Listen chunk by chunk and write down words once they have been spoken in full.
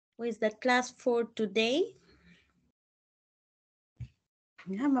with the class for today.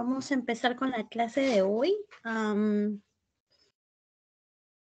 Ya, vamos a empezar con la clase de hoy.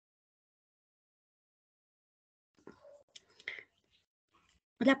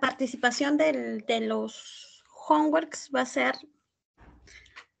 La participación de los homeworks va a ser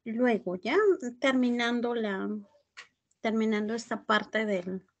luego, ya terminando esta parte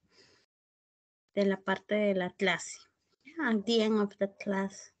de la parte de la clase. At the end of the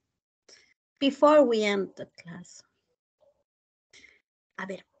class. Before we end the class. A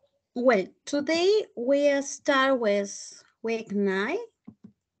ver. Well, today we start with week 9.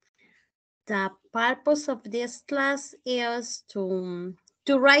 The purpose of this class is to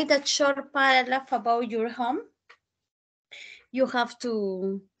write a short paragraph about your home. You have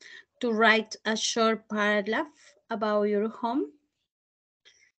to write a short paragraph about your home.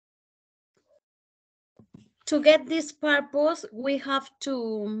 To get this purpose, we have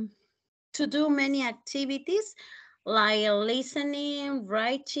to do many activities like listening,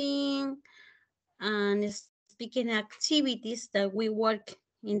 writing, and speaking activities that we work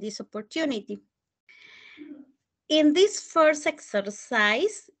in this opportunity. In this first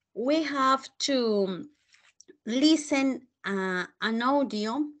exercise, we have to listen an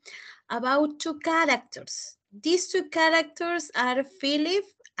audio about 2 characters. These 2 characters are Philip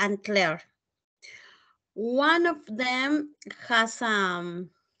and Claire. One of them has a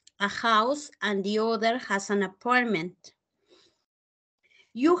house and the other has an apartment.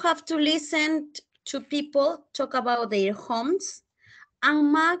 You have to listen to people talk about their homes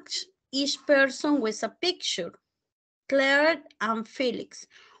and match each person with a picture. Claire and Felix.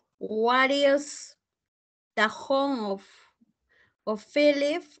 What is the home of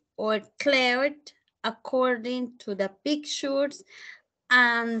Philip or Claire according to the pictures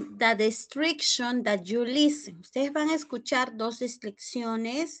and the description that you listen? Ustedes van a escuchar 2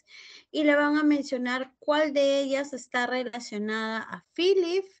 descripciones y le van a mencionar cuál de ellas está relacionada a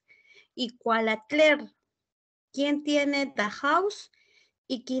Philip y cuál a Claire. ¿Quién tiene the house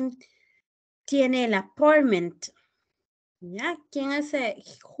y quién tiene el apartment? ¿Ya? ¿Quién es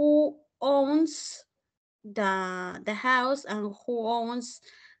who owns the house and who owns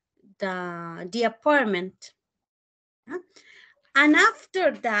the apartment? ¿Ya? And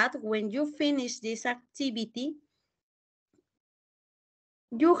after that, when you finish this activity,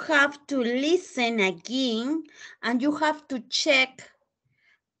 you have to listen again and you have to check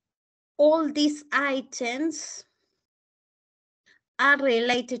all these items are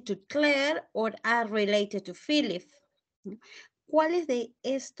related to Claire or are related to Philip. ¿Cuáles de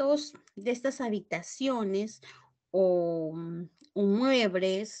estas habitaciones o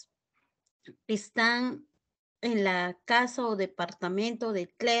muebles están en la casa o departamento de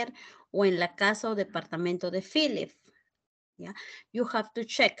Claire o en la casa o departamento de Philip? Yeah. You have to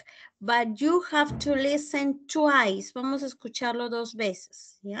check, but you have to listen twice. Vamos a escucharlo 2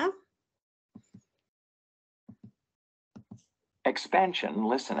 veces, ¿ya? Expansion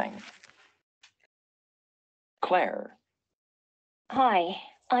listening. Claire. Hi,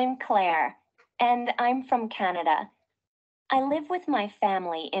 I'm Claire, and I'm from Canada. I live with my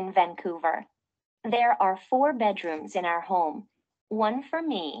family in Vancouver. There are 4 bedrooms in our home, 1 for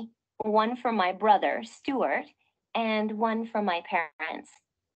me, 1 for my brother, Stuart, and 1 for my parents.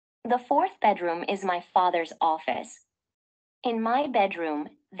 The 4th bedroom is my father's office. In my bedroom,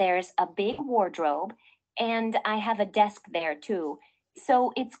 there's a big wardrobe, and I have a desk there too,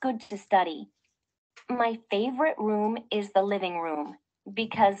 so it's good to study. My favorite room is the living room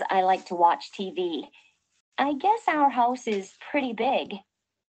because I like to watch TV. I guess our house is pretty big.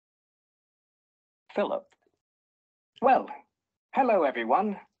 Philip. Well, hello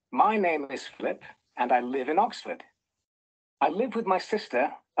everyone. My name is Philip and I live in Oxford. I live with my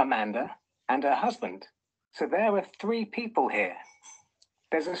sister, Amanda, and her husband. So there are 3 people here.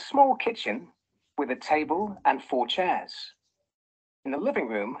 There's a small kitchen with a table and 4 chairs. In the living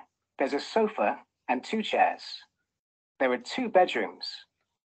room, there's a sofa and 2 chairs. There are 2 bedrooms.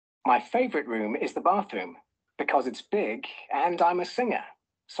 My favorite room is the bathroom because it's big and I'm a singer,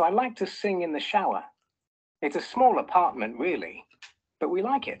 so I like to sing in the shower. It's a small apartment really, but we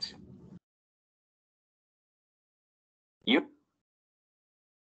like it. You?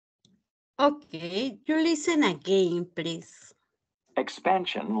 Okay, you listen again, please.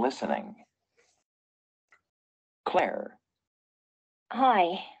 Expansion listening. Claire.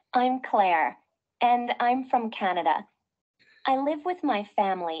 Hi, I'm Claire, and I'm from Canada. I live with my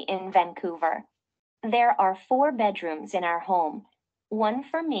family in Vancouver. There are 4 bedrooms in our home, 1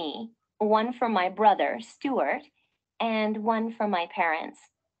 for me, 1 for my brother, Stuart, and 1 for my parents.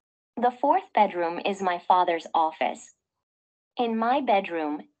 The 4th bedroom is my father's office. In my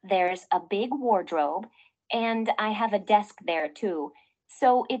bedroom, there's a big wardrobe, and I have a desk there too,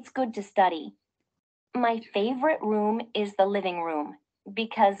 so it's good to study. My favorite room is the living room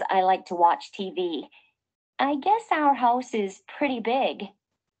because I like to watch TV. I guess our house is pretty big.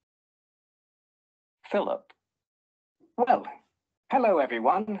 Philip. Well, hello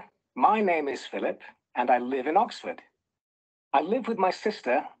everyone. My name is Philip and I live in Oxford. I live with my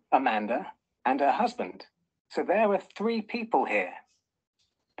sister, Amanda, and her husband. So there are 3 people here.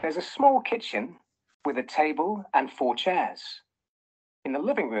 There's a small kitchen with a table and 4 chairs. In the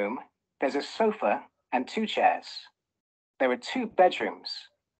living room, there's a sofa and 2 chairs. There are 2 bedrooms.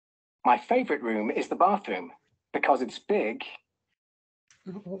 My favorite room is the bathroom because it's big.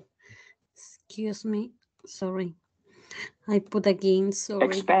 Oh, excuse me. Sorry. I put again, sorry.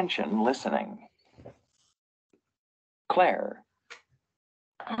 Expansion listening. Claire.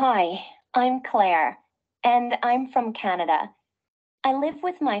 Hi, I'm Claire, and I'm from Canada. I live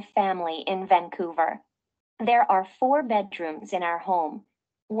with my family in Vancouver. There are 4 bedrooms in our home,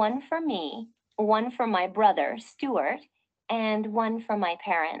 1 for me, 1 for my brother, Stuart, and 1 for my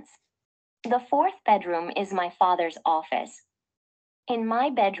parents. The 4th bedroom is my father's office. In my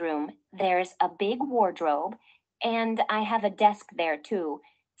bedroom, there's a big wardrobe, and I have a desk there too,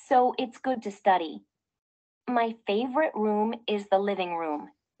 so it's good to study. My favorite room is the living room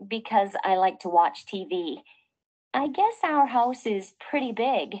because I like to watch TV. I guess our house is pretty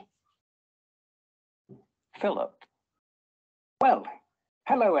big. Philip. Well,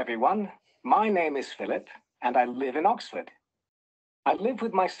 hello everyone. My name is Philip and I live in Oxford. I live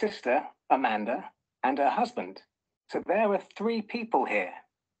with my sister, Amanda, and her husband. So there are 3 people here.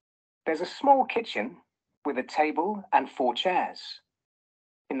 There's a small kitchen with a table and 4 chairs.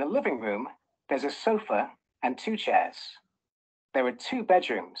 In the living room, there's a sofa and 2 chairs. There are 2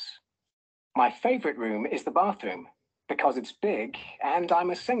 bedrooms. My favorite room is the bathroom because it's big and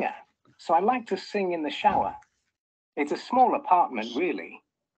I'm a singer, so I like to sing in the shower. It's a small apartment, really,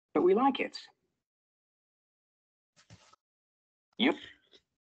 but we like it. Yep.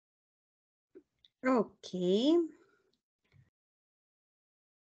 Okay.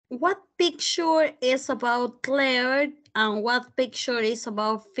 What picture is about Claire and what picture is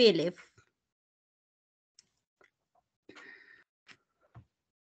about Philip?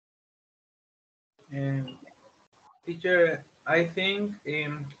 Teacher, I think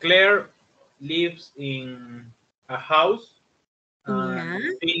Claire lives in a house Yeah.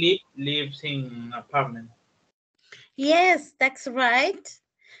 and Philip lives in an apartment. Yes, that's right.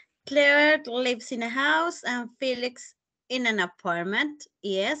 Claire lives in a house and Felix in an apartment.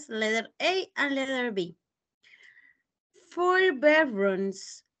 Yes, letter A and letter B. 4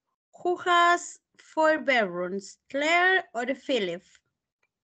 bedrooms. Who has 4 bedrooms, Claire or Philip?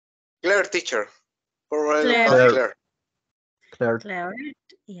 Claire, teacher. Claire. Claire. Claire.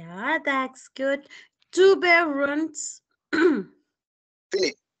 Yeah, that's good. 2 bedrooms.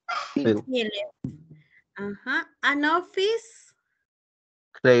 Philip. Philip. An office.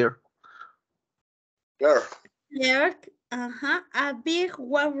 Claire. Claire. A big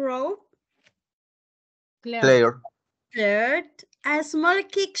wardrobe. Claire. Claire. A small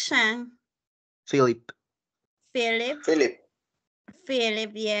kitchen. Philip. Philip.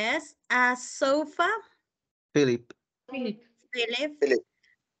 Philip, yes. A sofa. Philip. Philip.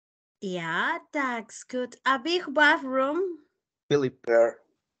 Yeah, that's good. A big bathroom. Philip.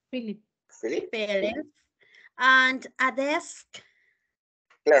 Philip. And a desk.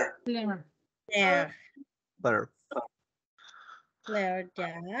 Claire. There. Claire. Claire,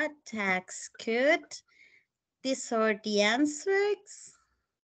 yeah, that's good. These are the answers.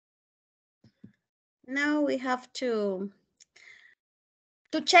 Now we have to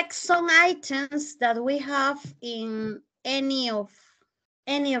check some items that we have in any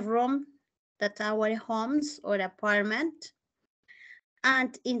room that our homes or apartment.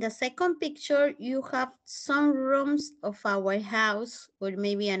 And in the second picture, you have some rooms of our house or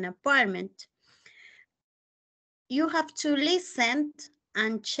maybe an apartment. You have to listen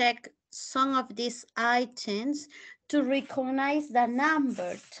and check some of these items to recognize the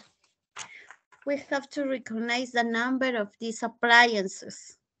number. We have to recognize the number of these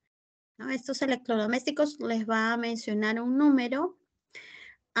appliances. ¿No? Estos electrodomésticos les va a mencionar un número.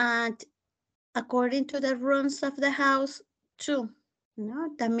 And according to the rooms of the house, too. ¿No?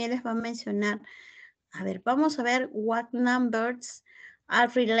 También les va a mencionar. A ver, vamos a ver what numbers are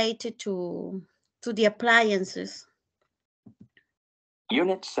related to the appliances.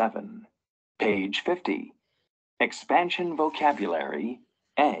 Unit 7, page 50. Expansion vocabulary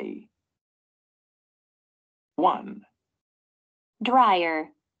A. 1,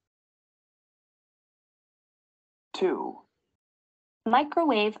 Dryer, 2,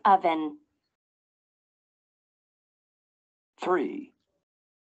 Microwave oven. 3,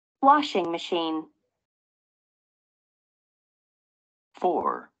 Washing machine.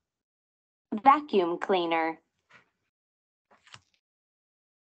 4, Vacuum cleaner.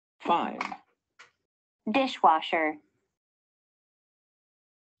 5, Dishwasher.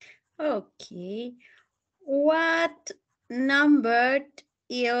 Okay. What number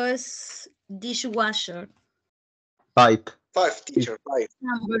is dishwasher? 5, 5, teacher, 5.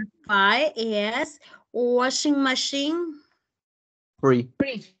 Number 5, yes. Washing machine, 3,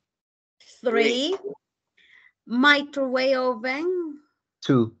 3. Microwave oven,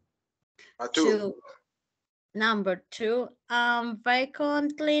 2, 2. 2. Number 2. Vacuum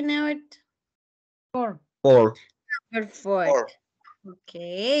cleaner, 4, number 4. 4.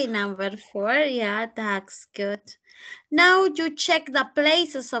 Okay, number 4. Yeah, that's good. Now you check the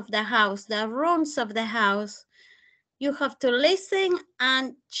places of the house, the rooms of the house. You have to listen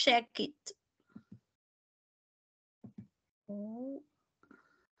and check it.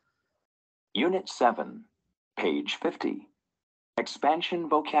 Unit 7, page 50. Expansion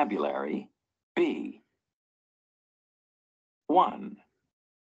vocabulary, B. 1,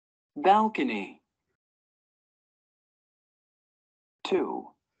 balcony. 2,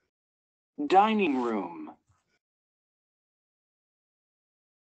 dining room.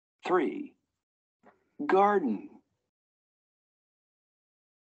 3, garden.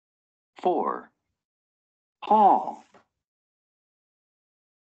 4, hall.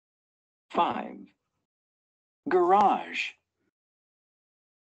 5, garage.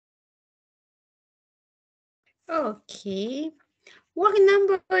 Okay. What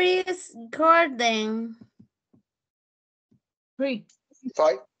number is garden? 3,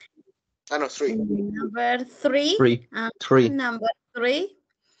 5. No, 3. Number 3. 3, 3, Number 3.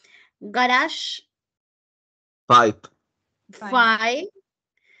 Garage, 5, 5.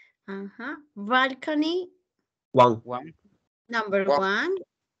 Balcony, 1, number 1.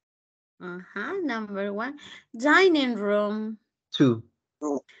 Number 1. Dining room, 2,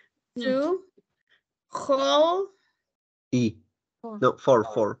 2. Hall, E. No, 4,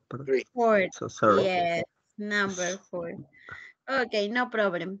 4. 3. 4. So sorry. Yes, number 4. Okay, no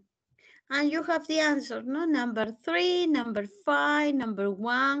problem. And you have the answer, no? Number 3, number 5, number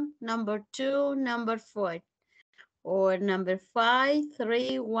 1, number 2, number 4. Or number 5,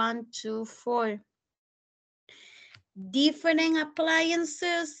 3, 1, 2, 4. Different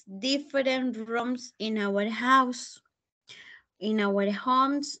appliances, different rooms in our house, in our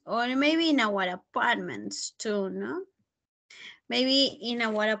homes, or maybe in our apartments too, no? Maybe in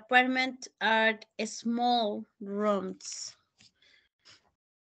our apartment are small rooms.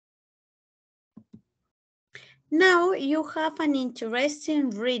 Now you have an interesting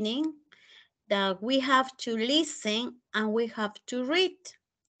reading that we have to listen and we have to read.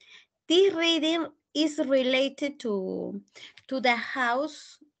 This reading is related to the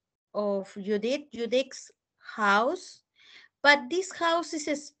house of Judith's house, but this house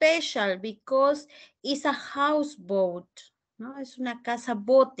is special because it's a houseboat, ¿no? Es una casa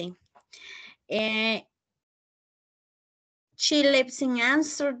bote. She lives in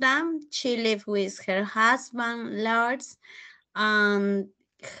Amsterdam. She lives with her husband, Lars, and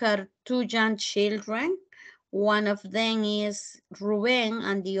her 2 young children. One of them is Rubén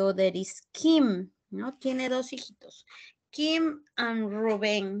and the other is Kim, ¿no? Tiene 2 hijitos, Kim and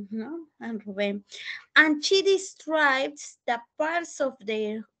Rubén, ¿no? And Rubén. And she describes the parts of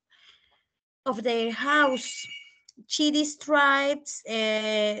their house. She describes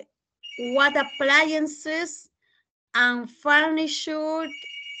what appliances and furniture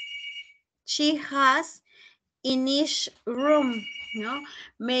she has in each room, you know,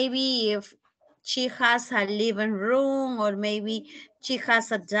 maybe if she has a living room, or maybe she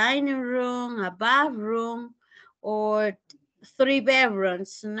has a dining room, a bathroom, or 3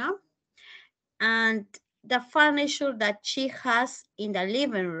 bedrooms, no? And the furniture that she has in the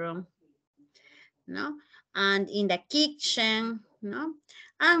living room, no? And in the kitchen, no?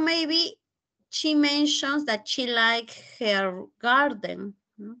 And maybe she mentions that she likes her garden,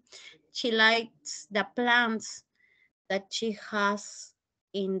 no? She likes the plants that she has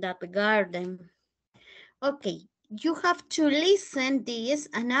in that garden. Okay, you have to listen this,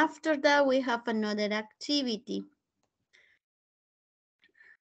 and after that we have another activity.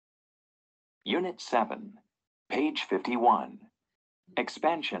 Unit 7, page 51.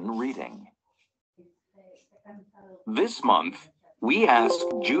 Expansion reading. This month, we asked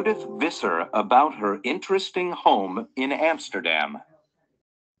Judith Visser about her interesting home in Amsterdam.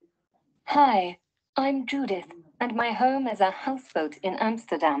 Hi, I'm Judith, and my home is a houseboat in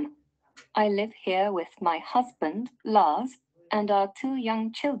Amsterdam. I live here with my husband, Lars, and our 2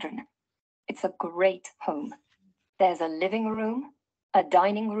 young children. It's a great home. There's a living room, a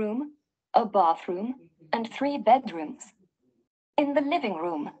dining room, a bathroom, and 3 bedrooms. In the living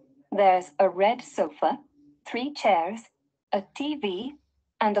room, there's a red sofa, 3 chairs, a TV,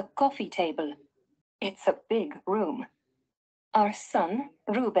 and a coffee table. It's a big room. Our son,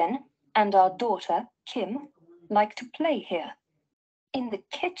 Ruben, and our daughter, Kim, like to play here. In the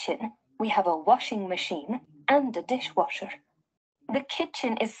kitchen, we have a washing machine and a dishwasher. The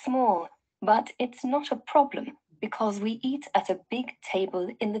kitchen is small, but it's not a problem because we eat at a big table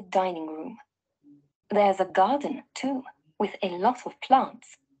in the dining room. There's a garden, too, with a lot of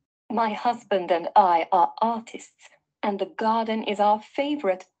plants. My husband and I are artists, and the garden is our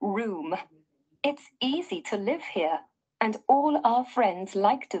favorite room. It's easy to live here, and all our friends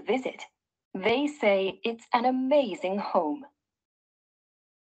like to visit. They say it's an amazing home.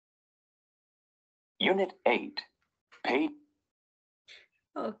 Unit 8. Page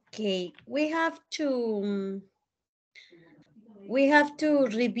Okay, we have to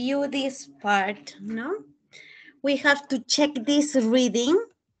review this part, no? We have to check this reading.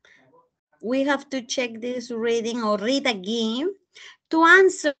 We have to check this reading or read again to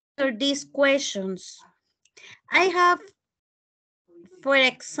answer these questions. I have, for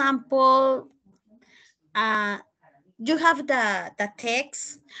example, you have the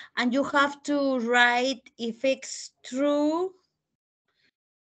text and you have to write if it's true,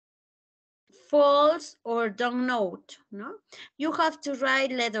 false, or don't note, no? You have to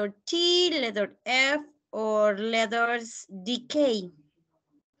write letter T, letter F, or letters DK,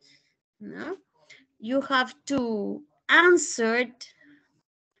 no? You have to answer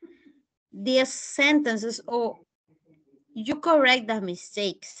these sentences or you correct the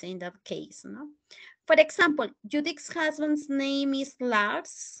mistakes in that case, no? For example, Judith's husband's name is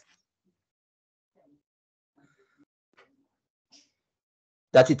Lars.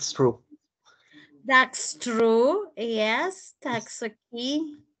 That it's true. That's true. Yes, that's okay.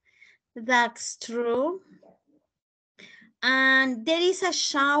 That's true. And there is a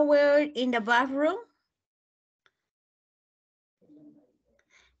shower in the bathroom.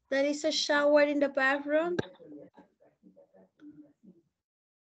 There is a shower in the bathroom.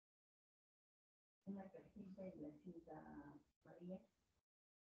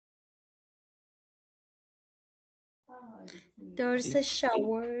 There's a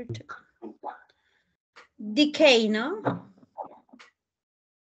shower. Decay, no?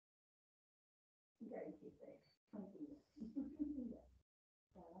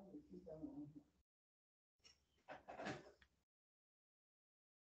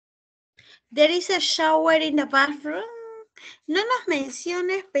 There is a shower in the bathroom. No nos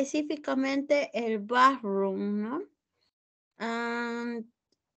menciona específicamente el bathroom, ¿no? And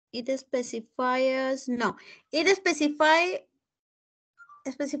it specifies, no, it specifies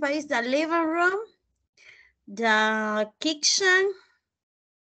the living room, the kitchen,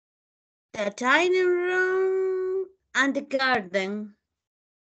 the dining room, and the garden.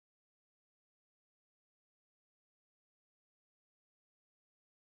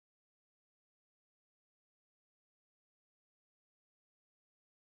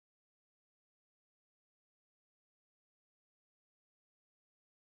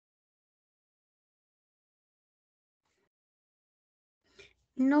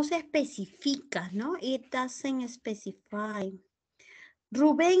 No se especifica, ¿no? It doesn't specify.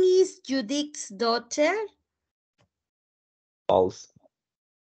 Ruben is Judith's daughter. False.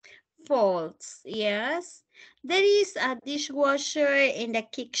 False, yes. There is a dishwasher in the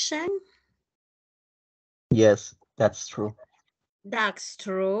kitchen. Yes, that's true. That's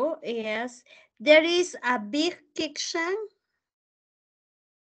true, yes. There is a big kitchen.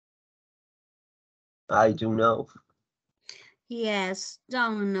 I do know. Yes,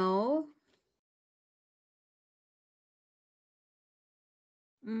 don't know.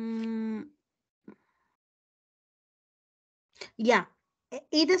 Yeah,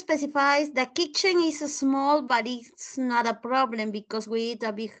 it specifies the kitchen is small, but it's not a problem because we eat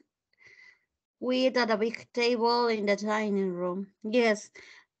at a big table in the dining room. Yes,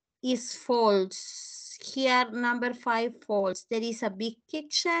 it's false. Here, number 5, false. There is a big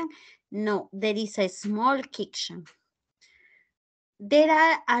kitchen. No, there is a small kitchen. There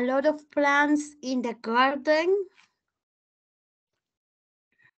are a lot of plants in the garden.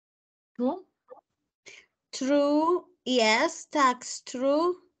 True. True. Yes, that's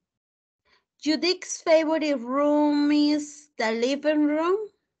true. Judith's favorite room is the living room.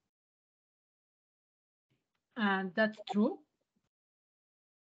 That's true.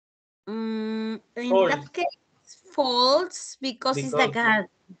 In False. that case, false because it's the garden.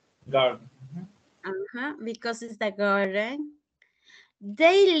 Garden. Because it's the garden.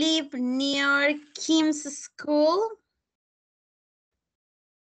 They live near Kim's school.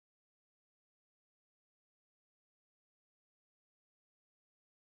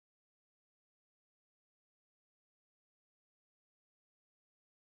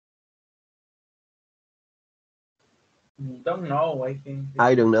 Don't know, I think.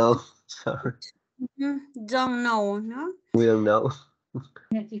 I don't know. Sorry. Don't know, no? We don't know.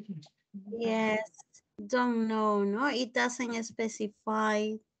 Yes, don't know, no? It doesn't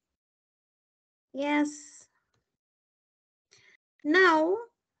specify. Yes. Now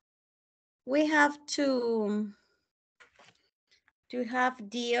we have to have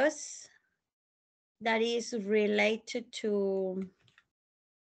Dios that is related to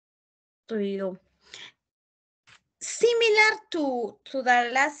you. Similar to the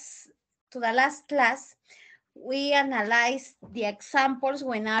last class, we analyzed the examples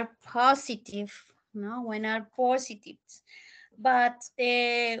when are positive, no, when are positives. But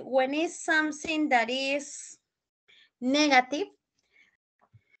when it's something that is negative,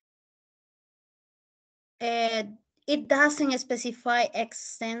 it doesn't specify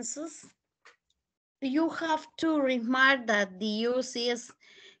extensions. You have to remark that the use is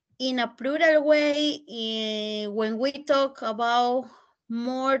in a plural way when we talk about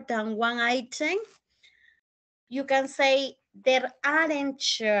more than one item. You can say there aren't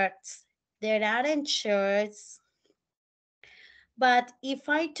shirts. There aren't shirts. But if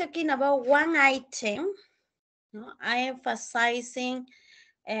I'm talking about one item, no, I emphasizing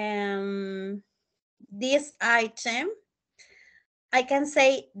this item, I can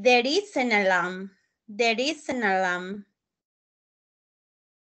say there is an alarm. There is an alarm.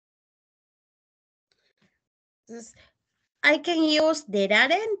 I can use there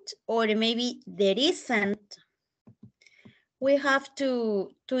aren't or maybe there isn't. We have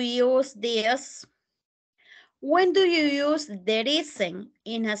to use this. When do you use there isn't?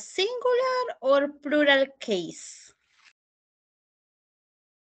 In a singular or plural case?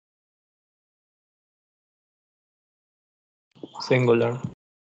 Singular.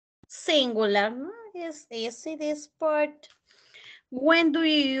 Singular, no? It's easy this part. When do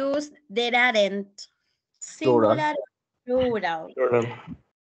you use there aren't? Singular, plural. Plural.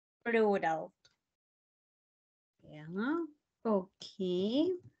 Plural. Yeah. Okay.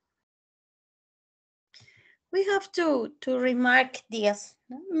 We have to remark this.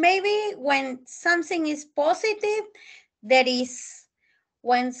 Maybe when something is positive, there is.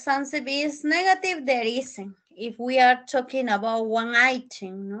 When something is negative, there isn't. If we are talking about one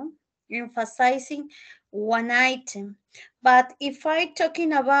item, no? Emphasizing one item. But if I'm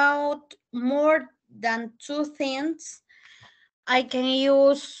talking about more than two things, I can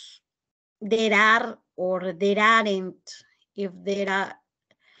use there are or there aren't. If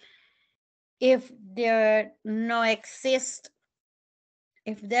there no exist,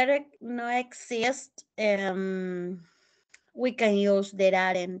 if there no exist, we can use there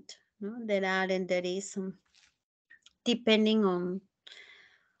aren't. No? There aren't, there isn't, depending on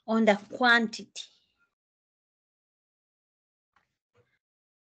the quantity.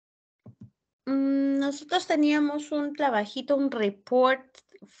 Nosotros teníamos un trabajito, un report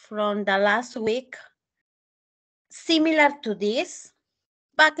from the last week, similar to this,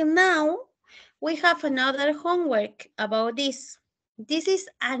 but now we have another homework about this. This is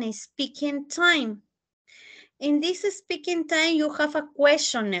an speaking time. In this speaking time, you have a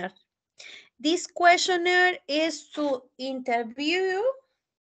questionnaire. This questionnaire is to interview you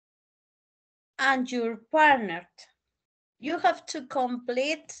and your partner. You have to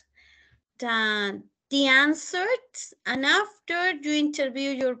complete the answers and after you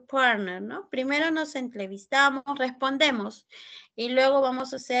interview your partner, ¿no? Primero nos entrevistamos, respondemos y luego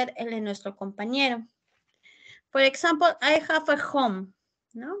vamos a hacer el de nuestro compañero. For example, I have a home,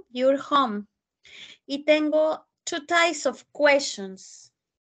 ¿no? Your home. Y tengo two types of questions.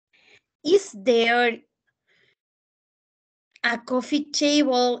 Is there a coffee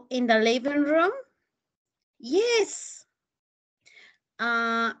table in the living room? Yes.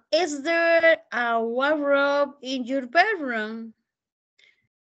 Is there a wardrobe in your bedroom?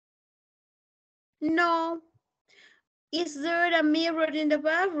 No. Is there a mirror in the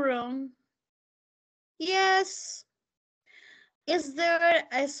bathroom? Yes. Is there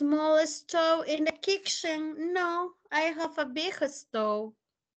a small stove in the kitchen? No, I have a big stove.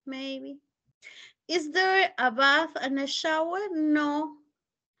 Maybe. Is there a bath and a shower? No,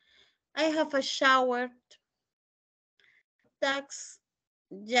 I have a shower. That's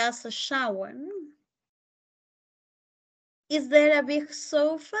just a shower. Is there a big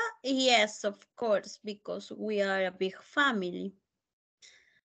sofa? Yes, of course, because we are a big family.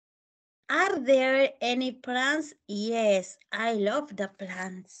 Are there any plants? Yes, I love the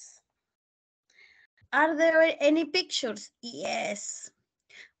plants. Are there any pictures? Yes.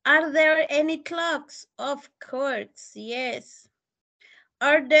 Are there any clocks? Of course, yes.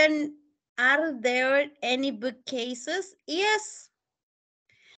 Are there any bookcases? Yes.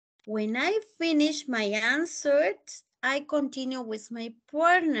 When I finish my answers, I continue with my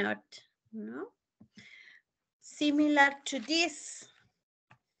partner. No? Similar to this.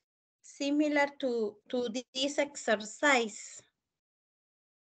 Similar to this exercise.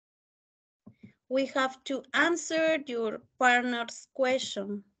 We have to answer your partner's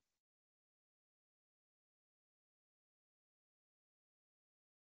question.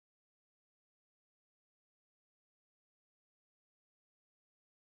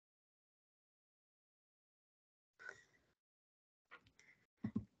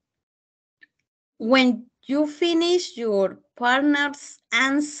 When you finish your partner's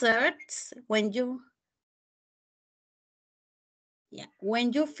answers, when you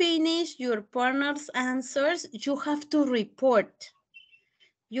finish your partner's answers, you have to report.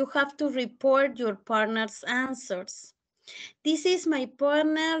 You have to report your partner's answers. This is my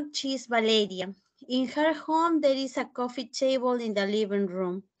partner, she's Valeria. In her home, there is a coffee table in the living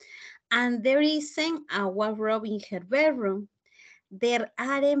room, and there isn't a wardrobe in her bedroom. There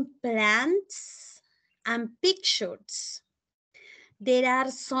aren't plants and pictures. There are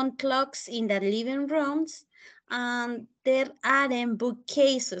some clocks in the living rooms, and there aren't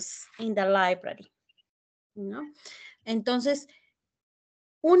bookcases in the library. ¿No? Entonces,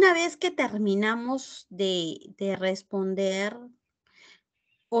 una vez que terminamos de responder,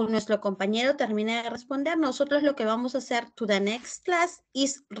 o nuestro compañero termina de responder, nosotros lo que vamos a hacer to the next class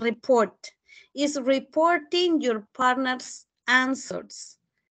is report. Is reporting your partner's answers.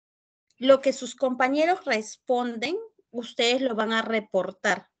 Lo que sus compañeros responden, ustedes lo van a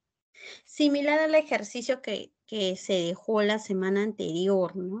reportar. Similar al ejercicio que se dejó la semana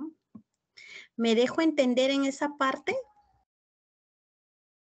anterior, ¿no? ¿Me dejo entender en esa parte?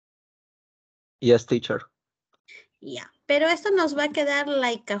 Yes, teacher. Ya, pero esto nos va a quedar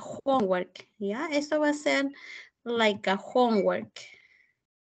like a homework, ¿ya? Esto va a ser like a homework.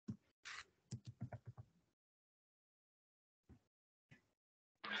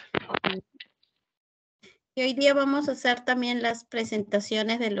 Y hoy día vamos a hacer también las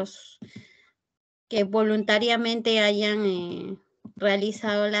presentaciones de los que voluntariamente hayan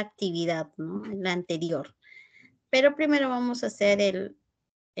realizado la actividad, ¿no? La anterior. Pero primero vamos a hacer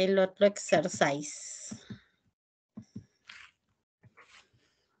el otro exercise.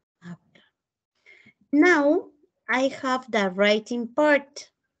 Now, I have the writing part.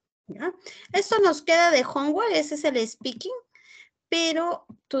 ¿Ya? Esto nos queda de homework, ese es el speaking, pero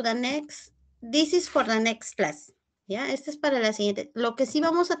to the next, this is for the next class. ¿Ya? Este es para la siguiente. Lo que sí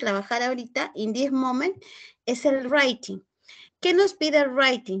vamos a trabajar ahorita, in this moment, es el writing. ¿Qué nos pide el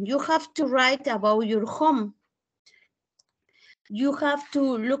writing? You have to write about your home. You have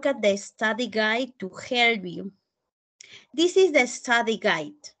to look at the study guide to help you. This is the study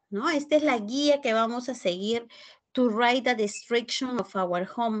guide, ¿no? Esta es la guía que vamos a seguir to write the description of our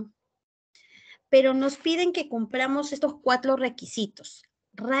home. Pero nos piden que cumplamos estos 4 requisitos.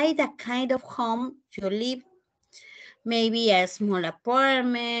 Write the kind of home you live. Maybe a small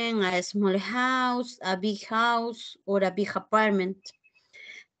apartment, a small house, a big house, or a big apartment.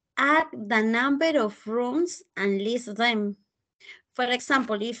 Add the number of rooms and list them. For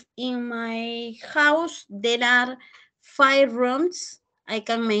example, if in my house there are 5 rooms, I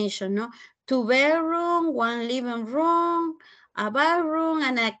can mention, no? 2 bedrooms, 1 living room, a bathroom,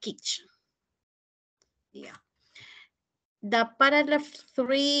 and a kitchen. Yeah. The paragraph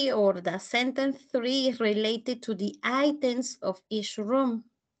 3 or the sentence 3 is related to the items of each room.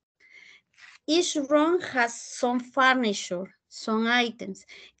 Each room has some furniture, some items.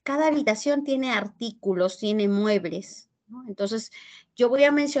 Cada habitación tiene artículos, tiene muebles, ¿no? Entonces, yo voy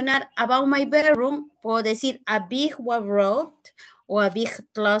a mencionar about my bedroom, puedo decir a big wardrobe o a big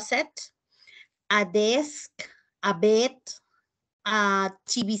closet, a desk, a bed, a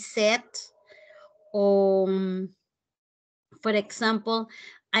TV set, o, for example,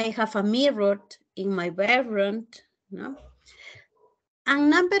 I have a mirror in my bedroom, ¿no? And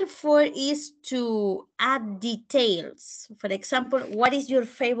number 4 is to add details. For example, what is your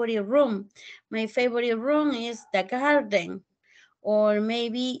favorite room? My favorite room is the garden. Or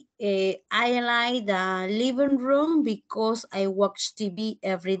maybe I like the living room because I watch TV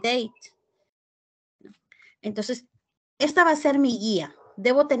every day. Entonces, esta va a ser mi guía.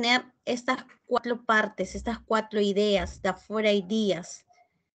 Debo tener estas 4 partes, estas 4 ideas, the 4 ideas.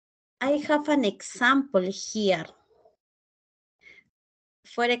 I have an example here.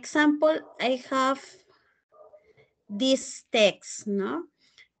 For example, I have this text, ¿no?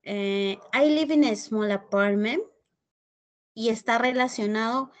 I live in a small apartment y está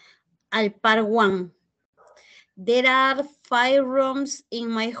relacionado al part 1. There are 5 rooms in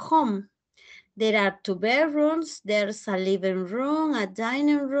my home. There are 2 bedrooms, there's a living room, a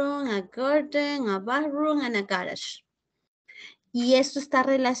dining room, a garden, a bathroom, and a garage. Y esto está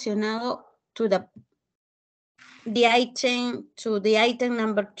relacionado to the item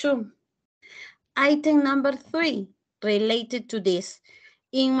number 2. Item number 3, related to this.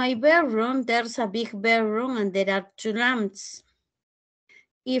 In my bedroom, there's a big bedroom and there are 2 lamps.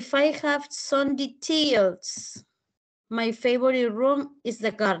 If I have some details, my favorite room is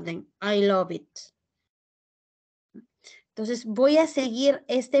the garden. I love it. Entonces voy a seguir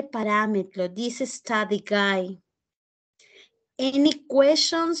este parámetro, this study guide. Any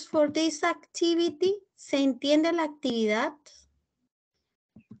questions for this activity? ¿Se entiende la actividad?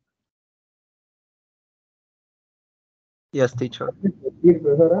 Yes, teacher.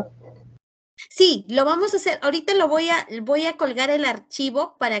 Sí, lo vamos a hacer. Ahorita lo voy a colgar el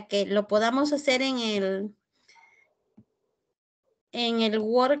archivo para que lo podamos hacer en el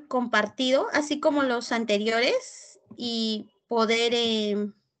Word compartido, así como los anteriores, y poder,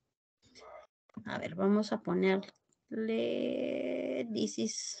 a ver, vamos a ponerle, this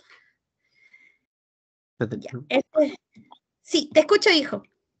is, ya, sí, te escucho, hijo.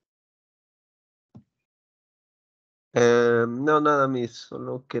 No, nada, Miss,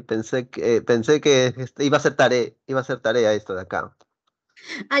 solo que pensé que iba a ser tarea esto de acá.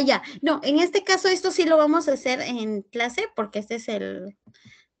 Ah, ya, no, en este caso esto sí lo vamos a hacer en clase porque este es el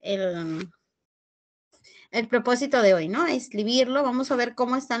propósito de hoy, ¿no? Escribirlo, vamos a ver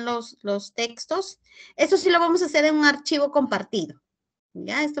cómo están los textos. Esto sí lo vamos a hacer en un archivo compartido.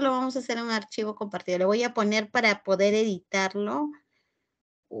 Ya, esto lo vamos a hacer en un archivo compartido. Le voy a poner para poder editarlo.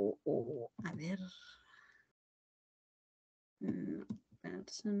 A ver.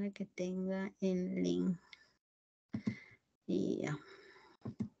 Persona que tenga el link. Y ya.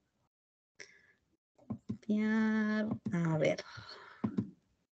 Copiar. A ver.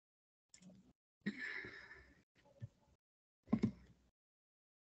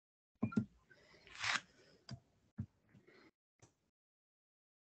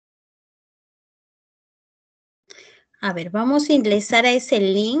 A ver, vamos a ingresar a ese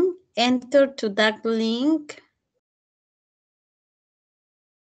link. Enter to that link.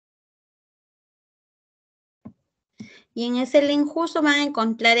 Y en ese link justo van a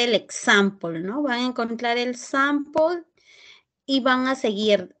encontrar el example, ¿no? Van a encontrar el sample y van a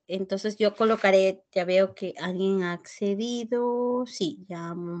seguir. Entonces yo colocaré, ya veo que alguien ha accedido. Sí, ya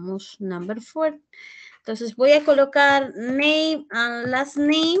vamos number 4. Entonces voy a colocar name and last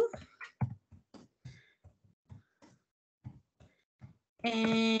name.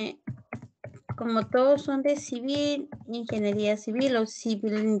 Como todos son de civil, ingeniería civil o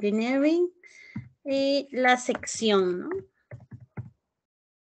civil engineering, la sección, ¿no?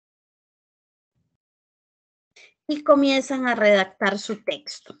 Y comienzan a redactar su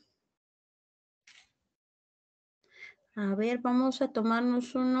texto. A ver, vamos a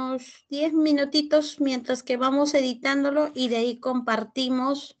tomarnos unos 10 minutitos mientras que vamos editándolo y de ahí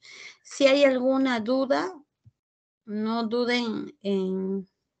compartimos. Si hay alguna duda, no duden en,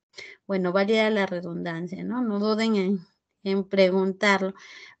 bueno, valida la redundancia, ¿no? No duden en preguntarlo.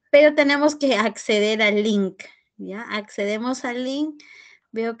 Pero tenemos que acceder al link, ¿ya? Accedemos al link.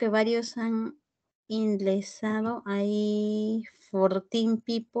 Veo que varios han ingresado. Hay 14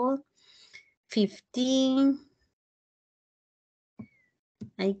 people, 15.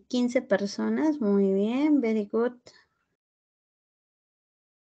 Hay 15 personas. Muy bien, very good.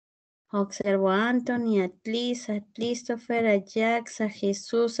 Observo a Anthony, a Liz, a Christopher, a Jax, a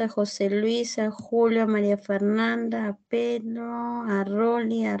Jesús, a José Luis, a Julio, a María Fernanda, a Pedro, a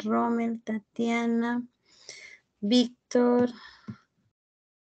Rolly, a Rommel, Tatiana, Víctor,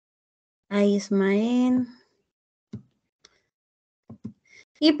 a Ismael.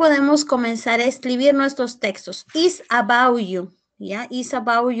 Y podemos comenzar a escribir nuestros textos. It's about you, ¿ya? It's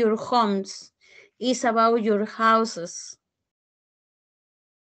about your homes. It's about your houses.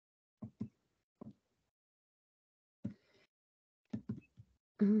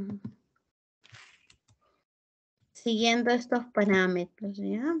 Siguiendo estos parámetros,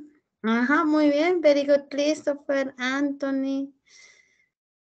 ¿ya? Ajá, muy bien. Very good, Christopher, Anthony,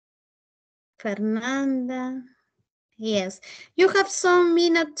 Fernanda. Yes. You have some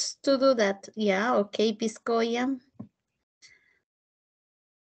minutes to do that. Yeah, okay, Piscoya.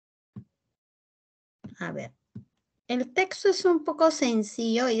 A ver. El texto es un poco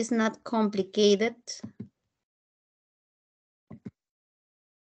sencillo. It's not complicated.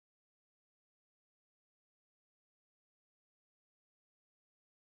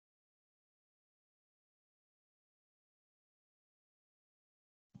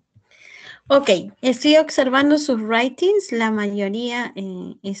 Ok, estoy observando sus writings, la mayoría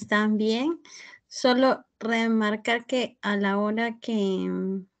están bien. Solo remarcar que a la hora que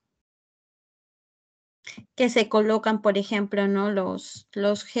se colocan, por ejemplo, ¿no?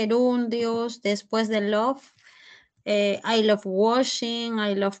 Los gerundios después de love, I love washing,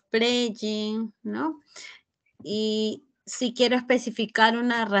 I love playing, ¿no? Y si quiero especificar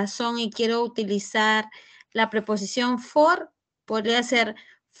una razón y quiero utilizar la preposición for, podría ser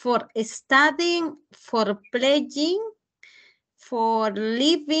for studying, for playing, for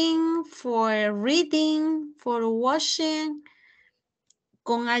living, for reading, for washing,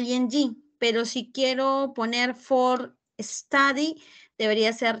 con ing. Pero si quiero poner for study,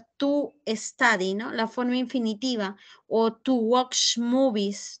 debería ser to study, ¿no? La forma infinitiva. O to watch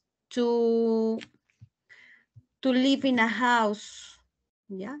movies, to live in a house.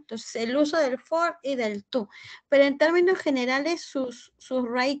 ¿Ya? Entonces, el uso del for y del to. Pero en términos generales, sus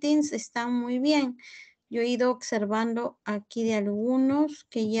writings están muy bien. Yo he ido observando aquí de algunos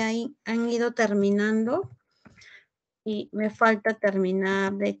que ya han ido terminando. Y me falta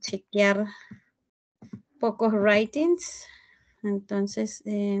terminar de chequear pocos writings. Entonces,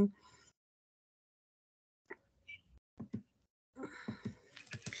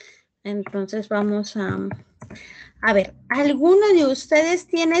 vamos a ver, ¿alguno de ustedes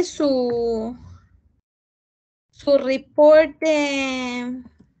tiene su report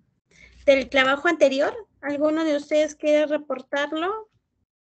del trabajo anterior? ¿Alguno de ustedes quiere reportarlo?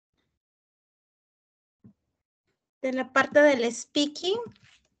 De la parte del speaking.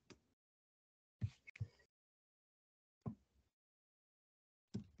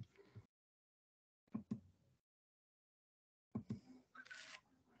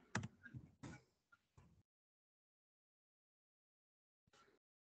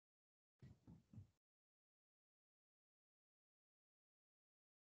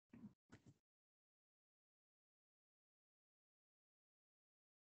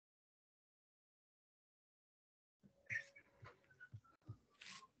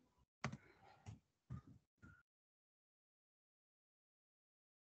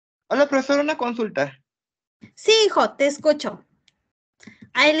 Hola, profesor, una consulta. Sí, hijo, te escucho.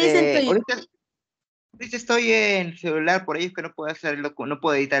 I listen to you. Ahorita estoy en celular, por ahí es que no puedo hacer no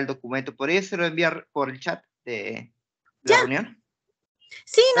puedo editar el documento. ¿Podría se lo enviar por el chat de la reunión?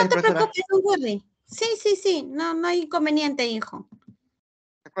 Sí, no Gracias, te profesora. preocupes, no worry. Sí, no hay inconveniente, hijo.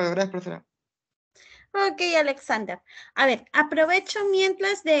 De acuerdo, gracias, profesora. Ok, Alexander. A ver, aprovecho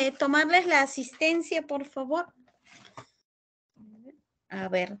mientras de tomarles la asistencia, por favor. A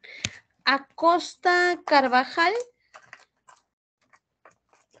ver, Acosta Carvajal.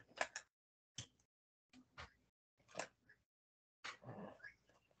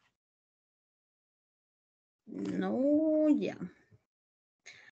 No, ya.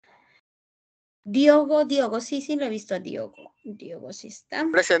 Diogo, sí lo he visto a Diogo. Diogo sí está.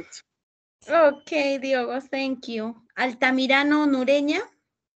 Present. Ok, Diogo, thank you. Altamirano Nureña.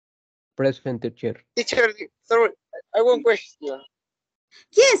 Present, teacher. Teacher, sorry, I want question.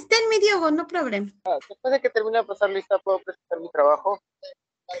 Yes, tell me, Diogo, no problem. Después de que termine de pasar lista, ¿puedo presentar mi trabajo?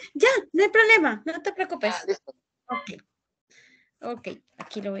 Ya, no hay problema, no te preocupes. Listo. Ok,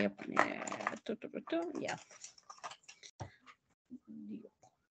 aquí lo voy a poner. Ya.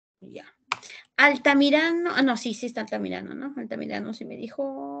 Ya. Altamirano, no, sí está Altamirano, ¿no? Altamirano sí me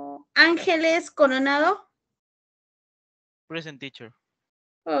dijo. Ángeles Coronado. Present, teacher.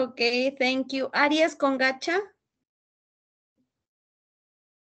 Ok, thank you. Arias Congacha.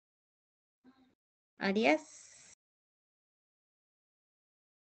 Arias.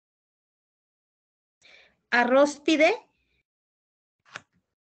 Arróspide.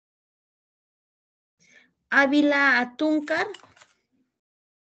 Ávila Atúncar.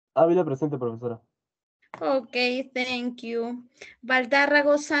 Ávila presente, profesora. Ok, thank you.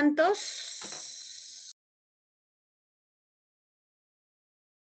 Valdárrago Santos.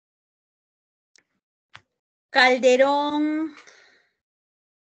 Calderón.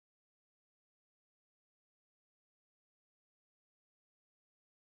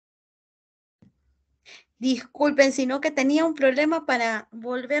 Disculpen, sino que tenía un problema para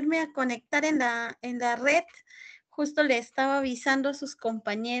volverme a conectar en la red. Justo le estaba avisando a sus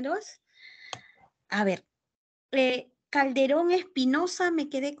compañeros. A ver, Calderón Espinosa, me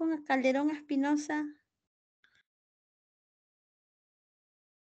quedé con Calderón Espinosa.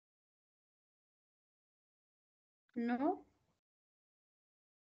 ¿No?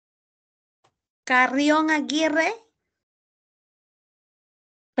 Carrión Aguirre.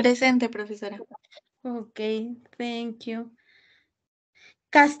 Presente, profesora. Ok, thank you.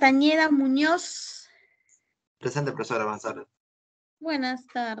 Castañeda Muñoz. Presente, profesora González. Buenas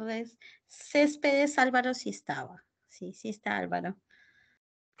tardes. Céspedes Álvaro sí estaba. Sí, sí está Álvaro.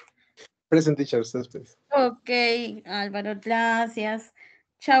 Present teacher, Céspedes. Ok, Álvaro, gracias.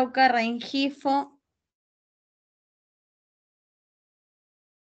 Chauca Rengifo.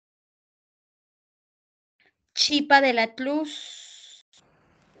 Chipa de la Cruz.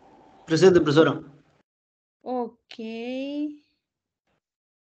 Presente, profesora. Ok.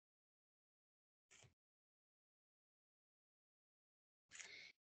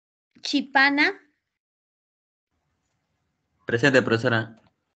 Chipana. Presente, profesora.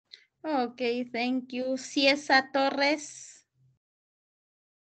 Ok, thank you. Ciesa Torres.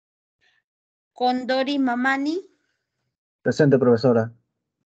 Condori Mamani. Presente, profesora.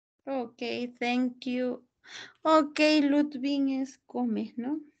 Ok, thank you. Ok, Ludwig es Gómez,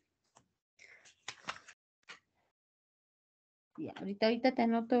 ¿no? Ya, ahorita te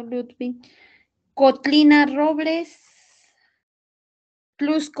anoto, Ludwig. Cotlina Robles.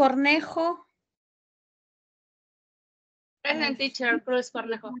 Plus Cornejo. Present teacher, Cruz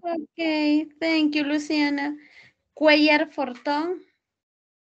Cornejo. Ok, thank you, Luciana. Cuellar Fortón.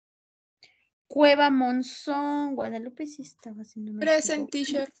 Cueva Monzón. Guadalupe sí estaba, si no me Present equivoco.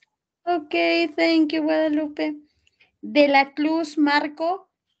 teacher. Ok, thank you, Guadalupe. De la Cruz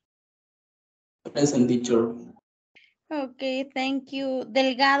Marco. Present, teacher. Ok, thank you.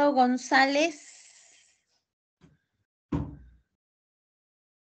 Delgado González.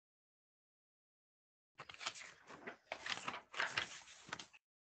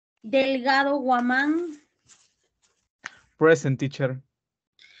 Delgado Guamán. Present, teacher.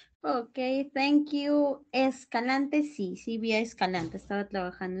 Ok, thank you. Escalante, sí, vi a Escalante. Estaba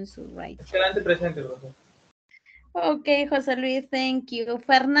trabajando en su right. Escalante presente, profesor. Ok, José Luis, thank you.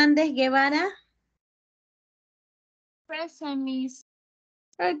 Fernández Guevara. Present, Miss.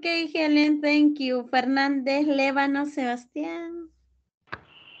 Ok, Helen, thank you. Fernández Lévano Sebastián.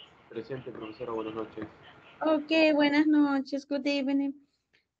 Presente, profesora, buenas noches. Ok, buenas noches, good evening.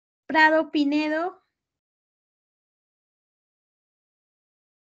 Prado Pinedo.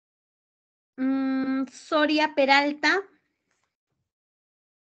 Soria Peralta.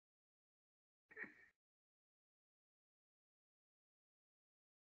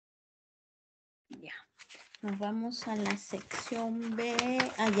 Ya, nos vamos a la sección B.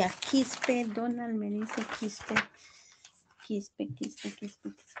 Allá, Quispe, Donald me dice Quispe.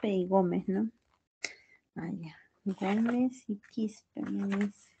 Quispe y Gómez, ¿no? Allá, Gómez y Quispe me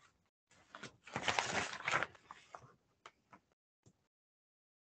dice.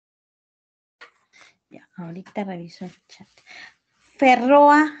 Ya, ahorita reviso el chat.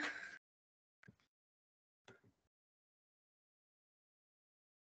 Ferroa.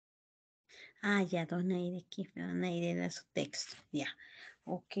 Ah, ya, Donaire, Quispe, Donaire era su texto. Ya,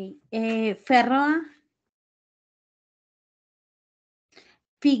 ok. Ferroa.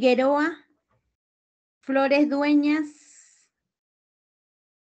 Figueroa. Flores Dueñas.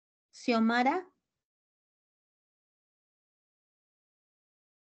 Xiomara.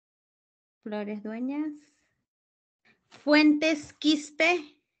 Flores Dueñas. Fuentes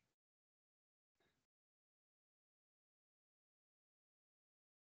Quispe.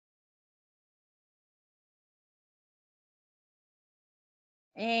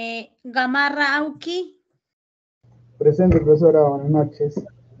 Gamarra Auki. Presente, profesora, buenas noches.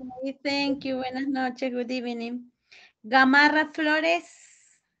 Thank you, buenas noches, good evening. Gamarra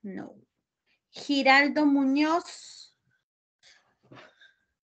Flores. No. Giraldo Muñoz.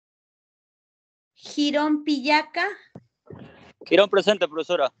 Girón Pillaca. Girón presente,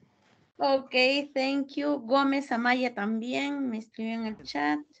 profesora. Ok, thank you. Gómez Amaya también, me escribió en el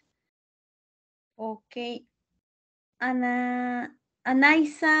chat. Ok.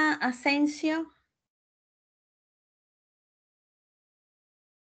 Anaisa Asensio.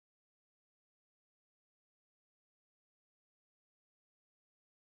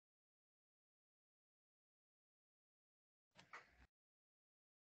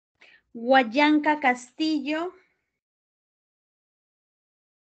 Guayanca Castillo.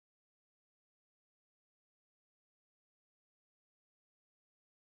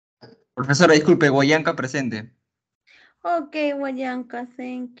 Profesora, disculpe, Guayanca presente. Ok, Guayanca,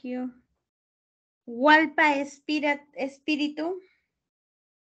 thank you. Hualpa Espíritu.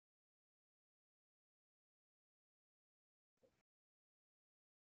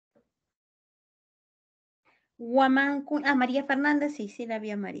 Huamancu, María Fernández, sí la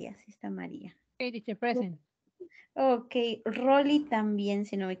vi a María, sí está María. Okay, teacher, present. Ok, Rolly también,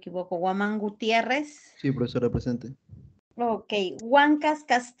 si no me equivoco. Guamán Gutiérrez. Sí, profesora, presente. Ok, Huancas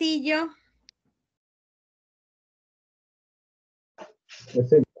Castillo.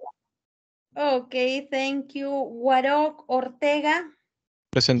 Presente. Okay, thank you. Guaroc Ortega.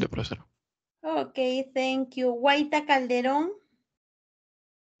 Presente, profesora. Okay, thank you. Guaita Calderón.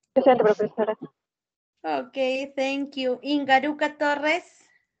 Presente, profesora. Okay, thank you. Ingaruca Torres.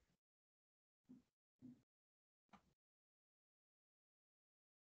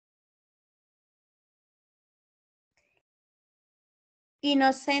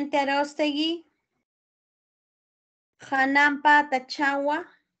 Inocente Arostegui. Hanampa Tachagua.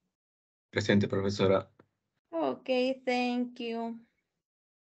 Presente, profesora. Okay, thank you.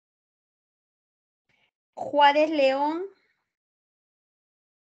 Juárez León.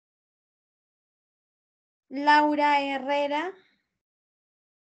 Laura Herrera.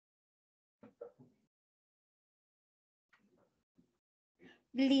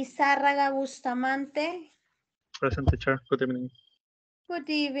 Lizárraga Bustamante. Present teacher. Good evening. Good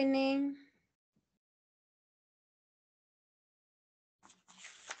evening.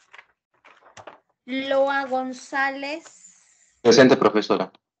 Loa González. Presente,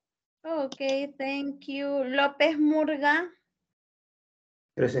 profesora. Okay, thank you. López Murga.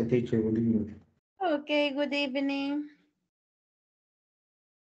 Present, teacher. Good evening. Okay, good evening.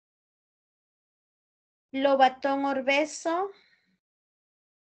 Lobatón Orbeso.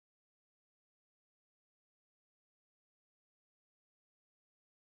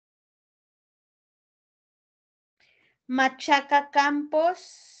 Machaca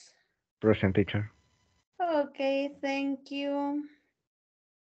Campos. Present, teacher. Okay, thank you.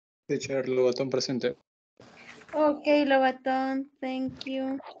 Teacher, Lobatón presente. Okay, Lobatón, thank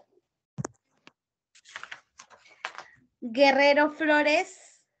you. Guerrero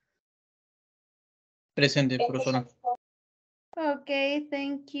Flores. Presente, profesora. Okay,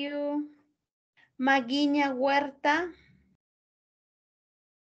 thank you. Maguiña Huerta.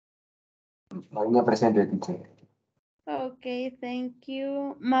 Marina presente, teacher. Okay, thank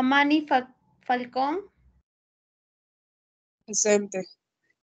you. Mamani Falcón. Presente.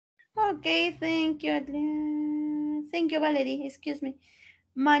 Okay, thank you. Thank you, Valerie. Excuse me.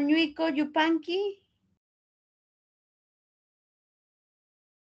 Manuico Yupanqui.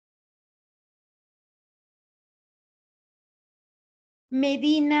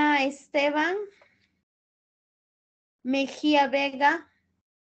 Medina Esteban. Mejía Vega.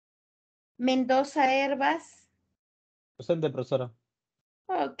 Mendoza Herbas. Presente, profesora.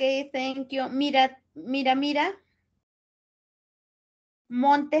 Okay, thank you. Mira.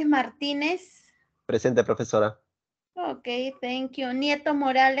 Montes Martínez. Presente, profesora. Okay, thank you. Nieto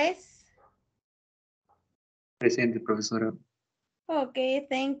Morales. Presente, profesora. Okay,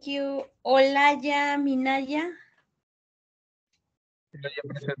 thank you. Olaya Minaya. Presente,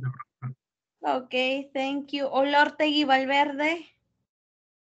 profesora. Okay, thank you. Olortegui Valverde.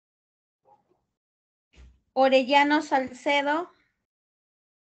 Orellano Salcedo.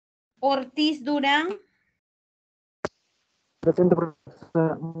 Ortiz Durán. Presente,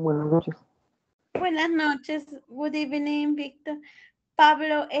 profesora. Buenas noches. Buenas noches. Good evening, Víctor.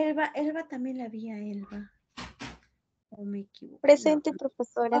 Pablo Elba. Elba también la vi a Elba. ¿O me equivoco? Presente,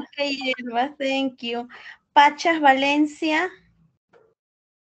 profesora. Okay, Elba, thank you. Pachas Valencia.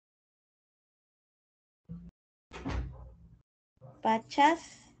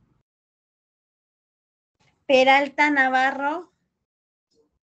 Pachas. Peralta Navarro.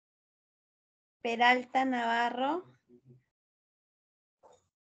 Peralta Navarro.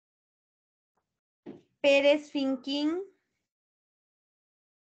 Pérez Finquín.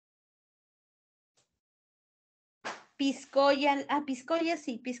 Piscoya. Ah, Piscoya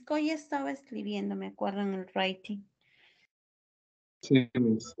sí. Piscoya estaba escribiendo, me acuerdo en el writing. Sí,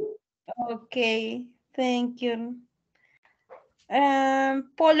 miss. Ok, thank you.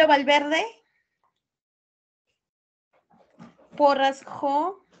 Polo Valverde. Porras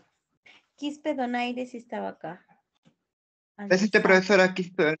Jo. Quispe Donaire sí estaba acá. Presente, profesora.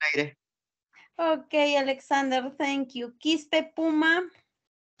 Quispe Donaire. Ok, Alexander, thank you. Quispe Puma.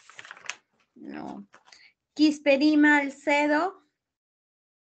 No. Quisperima Alcedo.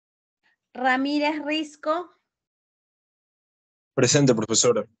 Ramírez Risco. Presente,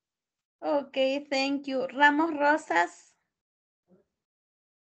 profesora. Ok, thank you. Ramos Rosas.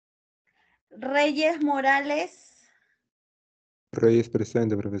 Reyes Morales. Reyes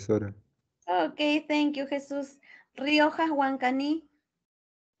presente, profesora. Ok, thank you, Jesús. Riojas Huancaní.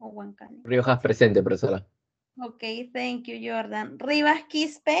 O Huancaní. Riojas presente, profesora. Ok, thank you, Jordan. Rivas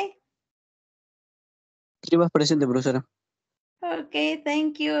Quispe. Rivas presente, profesora. Ok,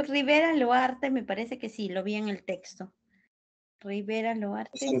 thank you. Rivera Loarte, me parece que sí, lo vi en el texto. Rivera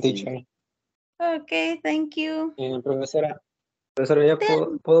Loarte, Presente, sí. teacher. Ok, thank you. Profesora, Profesora, ya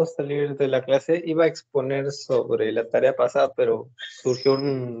puedo salir de la clase. Iba a exponer sobre la tarea pasada, pero surgió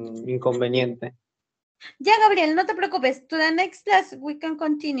un inconveniente. Ya, Gabriel, no te preocupes. To the next class, we can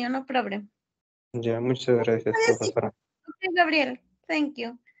continue, no problem. Ya, muchas gracias, profesora. Okay, Gabriel, thank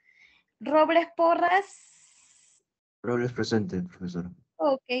you. Robles Porras. Robles presente, profesora.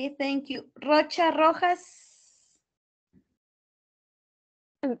 Okay, thank you. Rocha Rojas.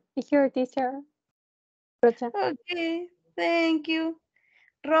 Here, teacher. Rocha. Okay, thank you.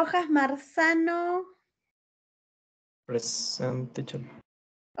 Rojas Marzano. Presente, teacher.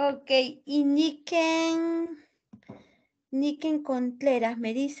 Ok, y Niken Contreras,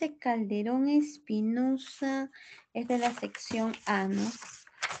 me dice Calderón Espinosa, es de la sección A, ¿no?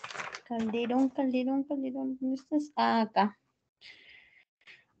 Calderón, ¿dónde estás? Ah, acá.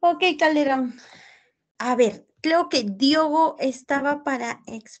 Ok, Calderón. A ver, creo que Diogo estaba para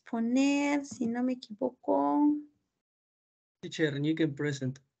exponer, si no me equivoco. Teacher, Niken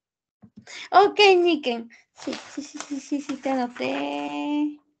present. Ok, Niken. Sí, te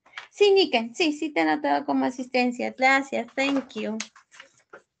anoté. Sí, Niken, sí, te he anotado como asistencia. Gracias, thank you.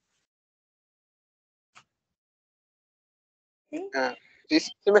 ¿Sí?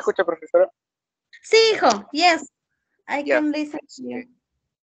 ¿Sí me escucha, profesora? Sí, hijo, yes. I Ya. can listen to you.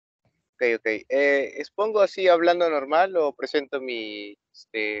 Ok. ¿Expongo así hablando normal o presento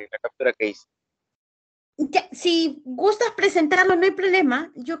la captura que hice? Ya, si gustas presentarlo, no hay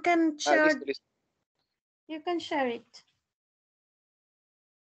problema. You can share. Listo. You can share it.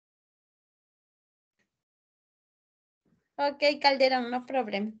 Ok, Calderón, no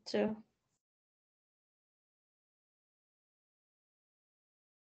problem. So.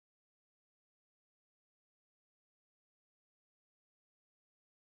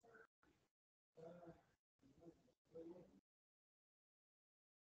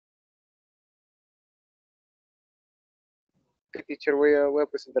 Ok, teacher, voy a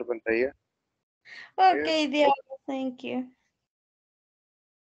presentar pantalla. Ok, Diego, thank you.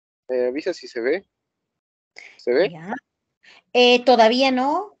 Avisa si se ve. ¿Se ve? Ya. Todavía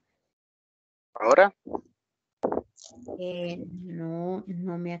no. ¿Ahora? No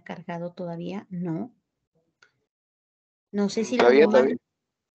me ha cargado todavía, no. No sé si los ¿Todavía? demás.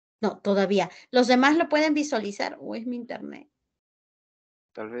 No, todavía. ¿Los demás lo pueden visualizar o es mi internet?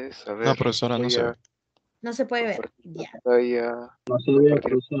 Tal vez, a ver. No, profesora, no se ve. No se puede ver. Ya. No se ve,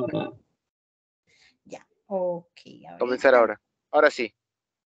 profesora. Ya. Ok. Comenzar ahora. Ahora sí.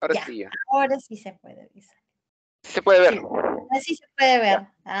 Ahora Ya. sí ya. Ahora sí se puede visualizar. ¿Se puede ver? Sí, así se puede ver.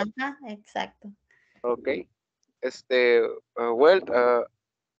 Ajá, exacto. Okay. I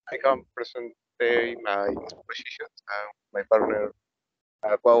can present my position, my partner,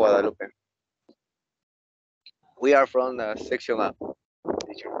 Kwa Guadalupe. We are from section A.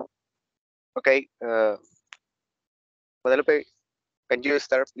 Teacher. Okay. Guadalupe, can you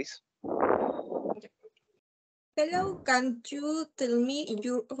start, please? Hello, can you tell me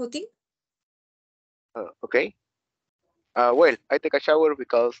your routine? Okay. Well, I take a shower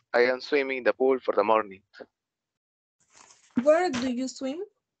because I am swimming in the pool for the morning. Where do you swim?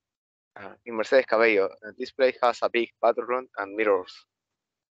 In Mercedes Cabello. This place has a big bathroom and mirrors.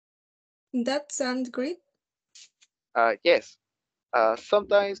 That sounds great. Yes.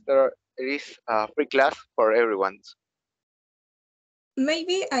 Sometimes there is a free class for everyone.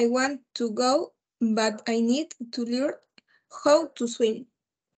 Maybe I want to go, but I need to learn how to swim.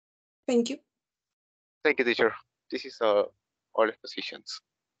 Thank you. Thank you, teacher. This is all expositions.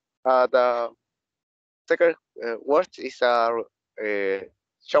 The second word is shower,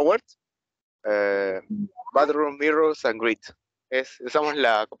 bathroom, mirrors, and grid. Usamos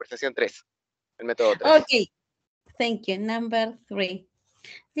la conversación 3, el método 3. Ok. Thank you. Number 3.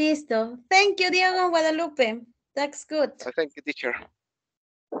 Listo. Thank you, Diego Guadalupe. That's good. Thank you, teacher.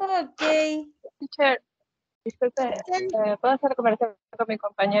 Ok. Teacher, disculpe, ¿puedo hacer conversación con mi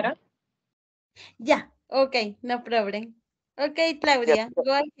compañera? Ya, ok, no problem. Ok, Claudia,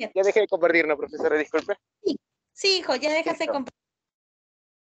 go ahead. Ya dejé de compartir, ¿no, profesora? Disculpe. Sí, hijo, ya dejaste de compartir.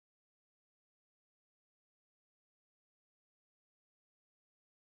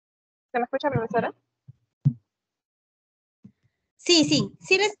 ¿Se me escucha, profesora? Sí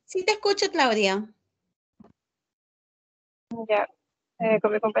te escucho, Claudia. Ya,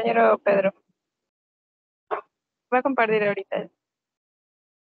 con mi compañero Pedro. Voy a compartir ahorita.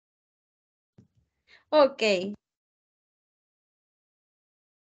 Ok.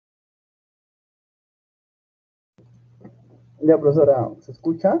 Ya, profesora, ¿se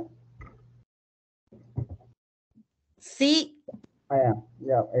escucha? Sí.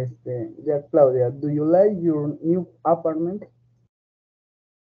 Ya, Claudia, do you like your new apartment?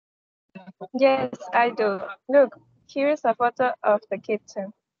 Yes, I do. Look, Here's a photo of the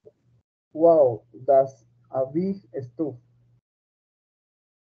kitchen. Wow, that's a big stove.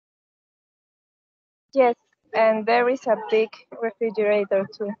 Yes, and there is a big refrigerator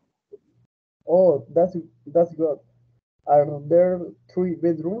too. Oh, that's good. Are there 3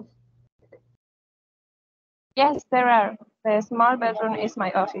 bedrooms? Yes, there are. The small bedroom is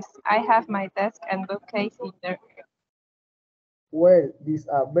my office. I have my desk and bookcase in there. Well, this is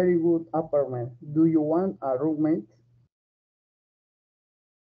a very good apartment. Do you want a roommate?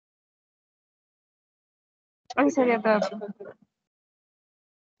 Hoy sería todo.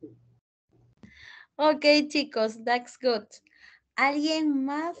 Ok, chicos, that's good. ¿Alguien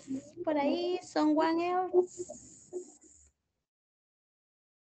más por ahí? Someone else?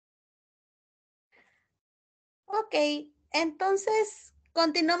 Ok, entonces,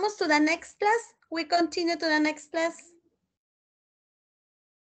 continuamos to the next class. We continue to the next class.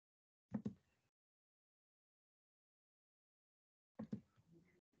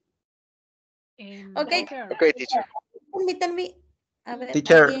 Ok. Okay, teacher. Permítanme. A ver,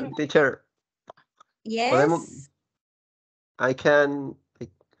 Teacher, ¿alguien? teacher, podemos, Yes.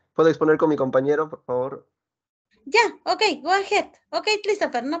 ¿puedo exponer con mi compañero, por favor? Ya, ok, go ahead. Ok,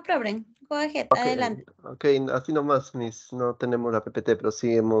 Christopher, no problem. Go ahead, Ok, adelante. ok, así nomás, Miss, no tenemos la PPT, pero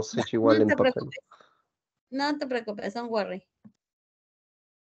sí hemos hecho igual No en te papel. preocupes. No te preocupes, don't worry.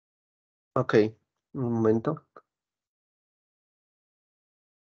 Ok, un momento.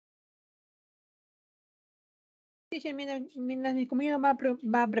 Teacher, mientras mi compañero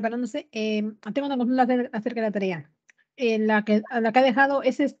va preparándose, tengo una consulta acerca de la tarea. A la que ha dejado,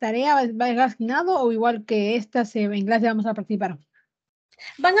 ¿esa tarea va a dejar asignado o igual que esta en clase vamos a participar?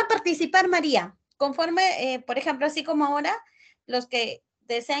 Van a participar, María. Conforme, por ejemplo, así como ahora, los que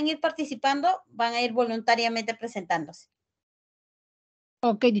desean ir participando van a ir voluntariamente presentándose.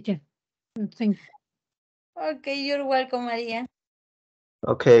 Ok, teacher. Thank you. Ok, you're welcome, María.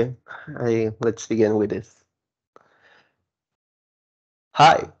 Okay, let's begin with this.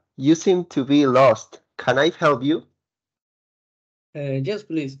 Hi, you seem to be lost. Can I help you? Yes,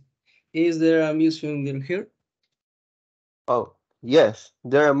 please. Is there a museum near here? Oh, yes,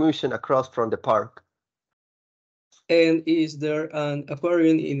 there are museums across from the park. And is there an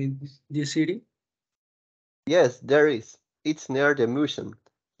aquarium in this city? Yes, there is. It's near the museum.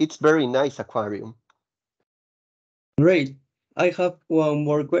 It's very nice aquarium. Great. I have one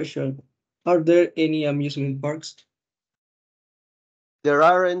more question. Are there any amusement parks? There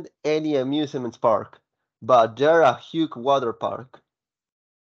aren't any amusement park, but there are a huge water park.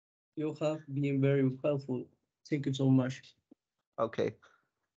 You have been very helpful. Thank you so much. Okay.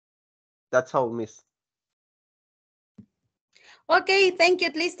 That's all, Miss. Okay, thank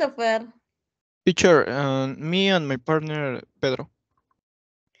you, Christopher. Teacher, me and my partner, Pedro.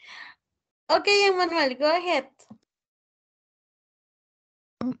 Okay, Emmanuel, go ahead.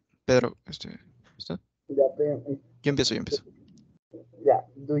 Pedro, ¿está? Ya, Yo empiezo. yeah.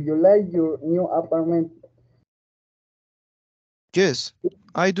 Do you like your new apartment? Yes,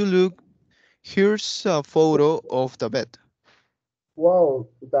 I do look. Here's a photo of the bed. Wow,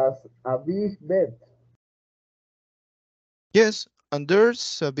 that's a big bed. Yes, and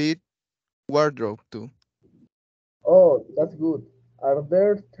there's a big wardrobe too. Oh, that's good. Are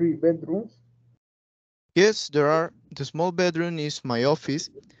there 3 bedrooms? Yes, there are. The small bedroom is my office.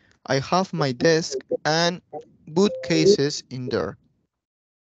 I have my desk and bookcases in there.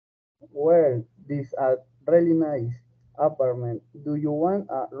 Well, this is a really nice apartment. Do you want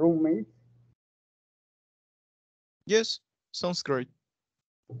a roommate? Yes, sounds great.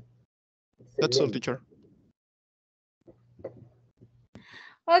 That's all, Excelente. teacher.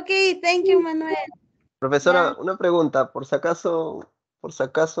 Okay, thank you, Manuel. Profesora, una pregunta, por si acaso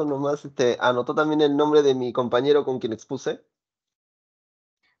nomás anotó también el nombre de mi compañero con quien expuse.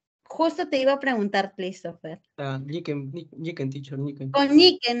 Justo te iba a preguntar, Christopher. Niken, teacher, Niken. Con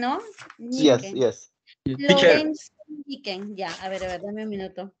Niken, ¿no? Niken. Yes. Lorenzo Niken. Ya, a ver, dame un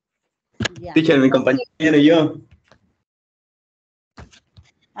minuto. Ya. Teacher, mi compañero y yo.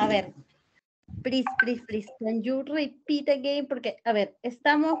 A ver. Please, can you repeat again? Porque, a ver,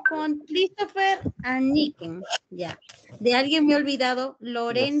 estamos con Christopher and Niken. Ya. De alguien me he olvidado.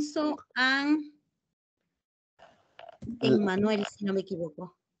 Lorenzo and Emmanuel, si no me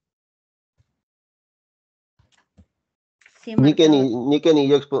equivoco. Sí, Niken y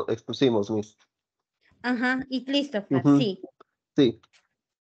yo expusimos, Miss. Ajá, y Christopher, sí. Sí.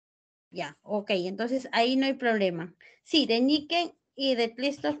 Ya, ok, entonces ahí no hay problema. Sí, de Niken y de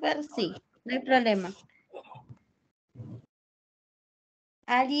Christopher, sí, no hay problema.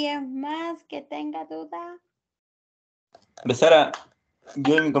 ¿Alguien más que tenga duda? Profesora,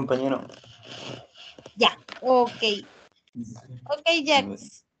 yo y mi compañero. Ya, ok. Ok,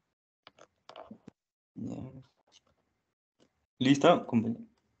 Jax. ¿Listo, compañero?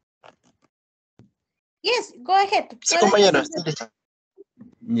 Yes, go ahead. Sí, Puedes compañero, hacer- estoy listo.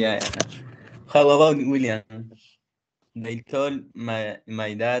 Yeah. How about William? They told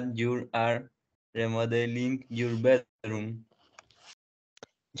my dad you are remodeling your bedroom,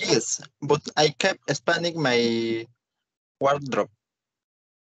 Yes, but I kept expanding my wardrobe.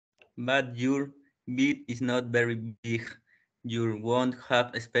 but your bed is not very big. You won't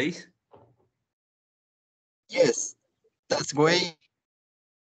have space. Yes, that's way.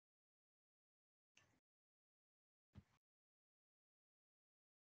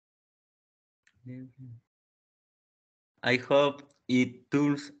 I hope it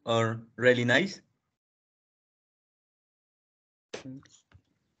tools are really nice.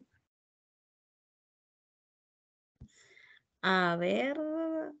 A ver.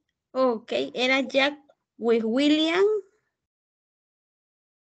 Ok, era Jack with William.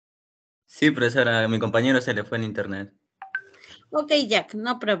 Sí, profesora, a mi compañero se le fue el internet. Ok, Jack,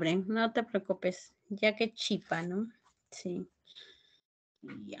 no problem, no te preocupes. Ya que chipa, ¿no? Sí.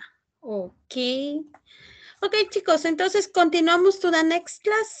 Ya. Ok. Ok, chicos, entonces continuamos to the next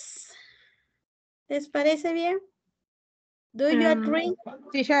class. ¿Les parece bien? Do you agree?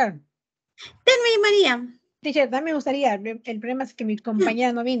 Teacher. Tell me, María. Teacher, también me gustaría. El problema es que mi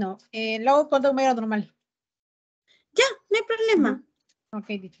compañera no vino. Luego con tu manera normal. Ya, no hay problema. Ok,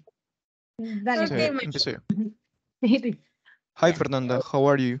 teacher. Dale. Ok, Sí, María. empiezo yo. pues. Hi, Fernanda. How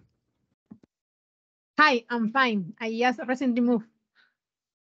are you? Hi, I'm fine. I just recently moved.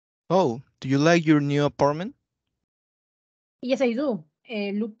 Oh, do you like your new apartment? Yes, I do.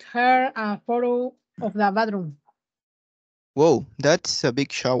 Looked her a photo of the bedroom. Whoa, that's a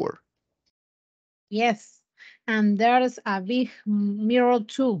big shower. Yes, and there's a big mirror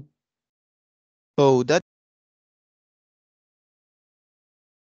too. Oh, that.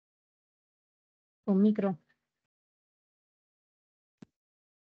 Con micro.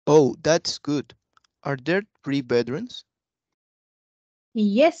 Oh, that's good. Are there 3 bedrooms?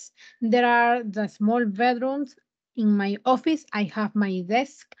 Yes, there are the small bedrooms. In my office, I have my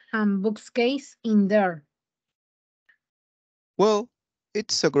desk and bookcase in there. Well,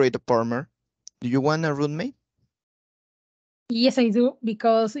 it's a great apartment. Do you want a roommate? Yes, I do,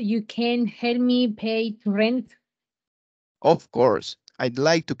 because you can help me pay rent. Of course. I'd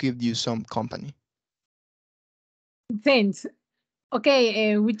like to give you some company. Thanks.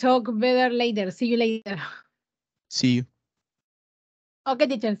 Okay, we talk better later. See you later. See you. Okay,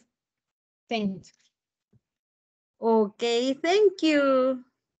 teachers. Thanks. Okay, thank you.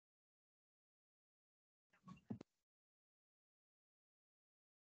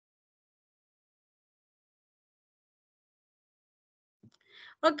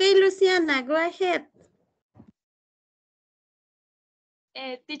 Okay, Luciana, go ahead.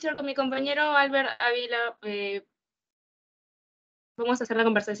 Teacher, con mi compañero Albert Ávila, vamos a hacer la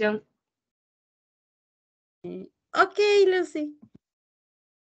conversación. Okay, Lucy.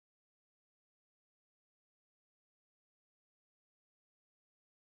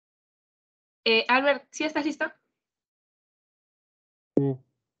 Albert, ¿sí estás listo? Sí.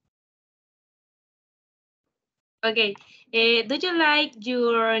 Okay. Do you like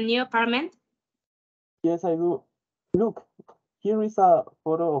your new apartment? Yes, I do. Look, here is a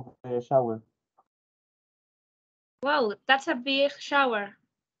photo of the shower. Wow, that's a big shower.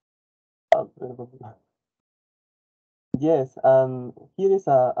 Yes, and here is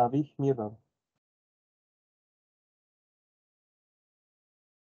a big mirror.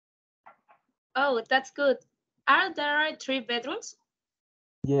 Oh, that's good. Are there 3 bedrooms?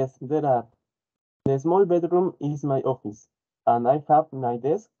 Yes, there are. The small bedroom is my office, and I have my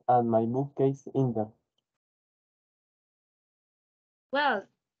desk and my bookcase in there. Well,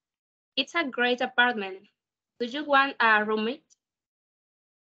 it's a great apartment. Do you want a roommate?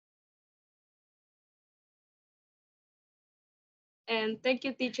 And thank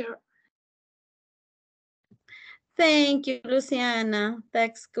you, teacher. Thank you, Luciana.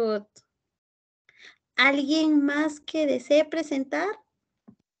 That's good. ¿Alguien más que desee presentar?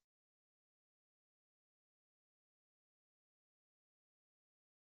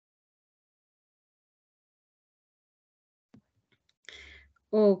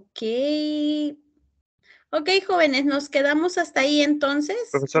 Ok. Ok, jóvenes, nos quedamos hasta ahí entonces.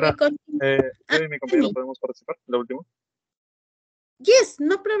 Profesora, yo y mi compañero podemos participar, la última. Yes,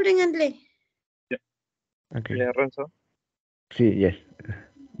 no problem, Andle. Okay. Renzo. Sí, yes.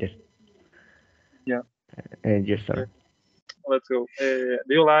 Yes. Yeah. Yes, sir. Let's go. Do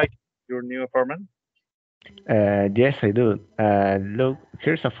you like your new apartment? Yes, I do. Look,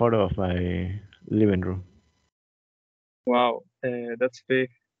 here's a photo of my living room. Wow, that's big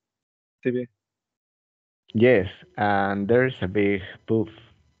TV. Yes, and there's a big booth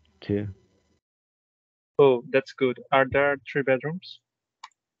too. Oh, that's good. Are there 3 bedrooms?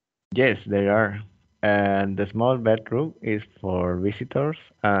 Yes, there are. And the small bedroom is for visitors,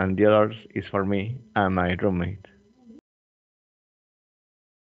 and the others is for me and my roommate.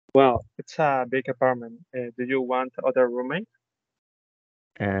 Well, it's a big apartment. Do you want other roommate?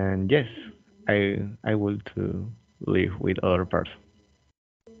 And yes, I will to live with other person.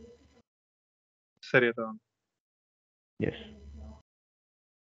 Serio todo. Yes.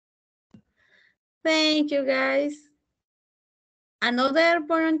 Thank you, guys. Another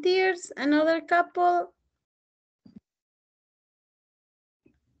volunteers, another couple.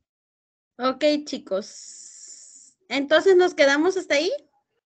 Ok, chicos. Entonces, ¿nos quedamos hasta ahí?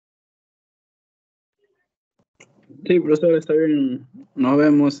 Sí, profesor, está bien. Nos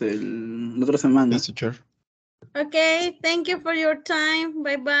vemos la otra semana. Yes, teacher. Okay, thank you for your time.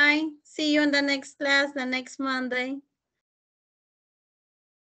 Bye-bye. See you in the next class, the next Monday.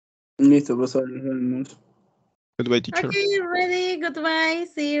 Listo, profesor, nos vemos. Goodbye, teacher. Okay, ready. Goodbye.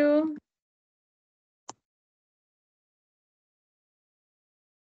 See you.